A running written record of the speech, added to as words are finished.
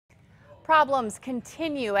Problems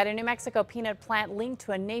continue at a New Mexico peanut plant linked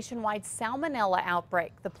to a nationwide salmonella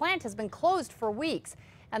outbreak. The plant has been closed for weeks,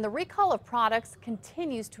 and the recall of products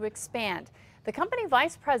continues to expand. The company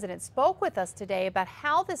vice president spoke with us today about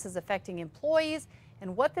how this is affecting employees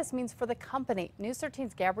and what this means for the company. News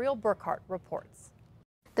 13's Gabrielle Burkhart reports.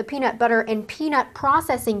 The peanut butter and peanut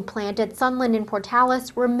processing plant at Sunland in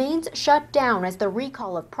Portales remains shut down as the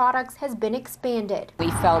recall of products has been expanded. We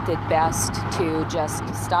felt it best to just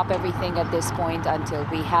stop everything at this point until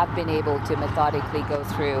we have been able to methodically go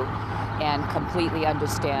through and completely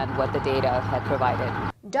understand what the data had provided.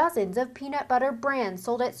 Dozens of peanut butter brands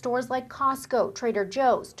sold at stores like Costco, Trader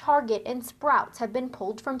Joe's, Target, and Sprouts have been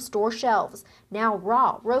pulled from store shelves. Now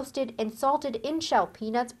raw, roasted, and salted in-shell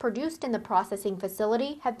peanuts produced in the processing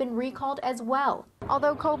facility have been recalled as well.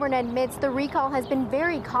 Although Coburn admits the recall has been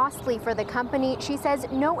very costly for the company, she says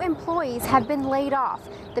no employees have been laid off.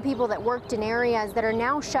 The people that worked in areas that are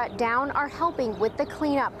now shut down are helping with the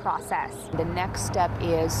cleanup process. The next step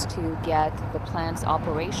is to get the plants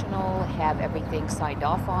operational, have everything signed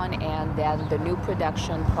off on, and then the new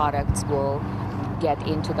production products will get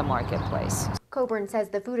into the marketplace. Coburn says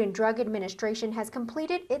the Food and Drug Administration has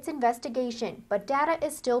completed its investigation, but data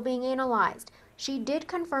is still being analyzed. She did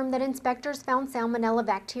confirm that inspectors found salmonella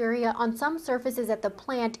bacteria on some surfaces at the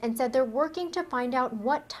plant and said they're working to find out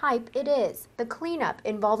what type it is. The cleanup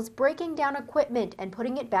involves breaking down equipment and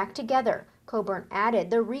putting it back together. Coburn added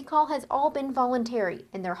the recall has all been voluntary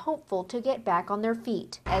and they're hopeful to get back on their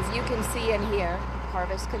feet. As you can see and hear,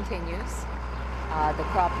 harvest continues. The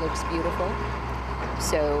crop looks beautiful.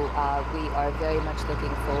 So we are very much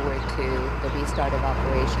looking forward to the restart of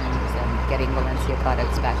operations and getting Valencia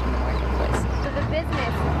products back in the marketplace. So the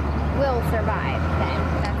business will survive then?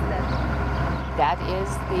 That is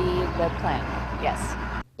the plan,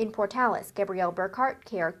 yes. In Portales, Gabrielle Burkhart,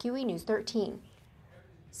 KRQE News 13.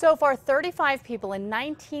 So far, 35 people in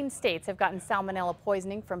 19 states have gotten salmonella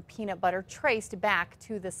poisoning from peanut butter traced back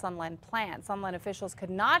to the Sunland plant. Sunland officials could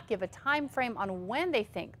not give a time frame on when they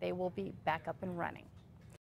think they will be back up and running.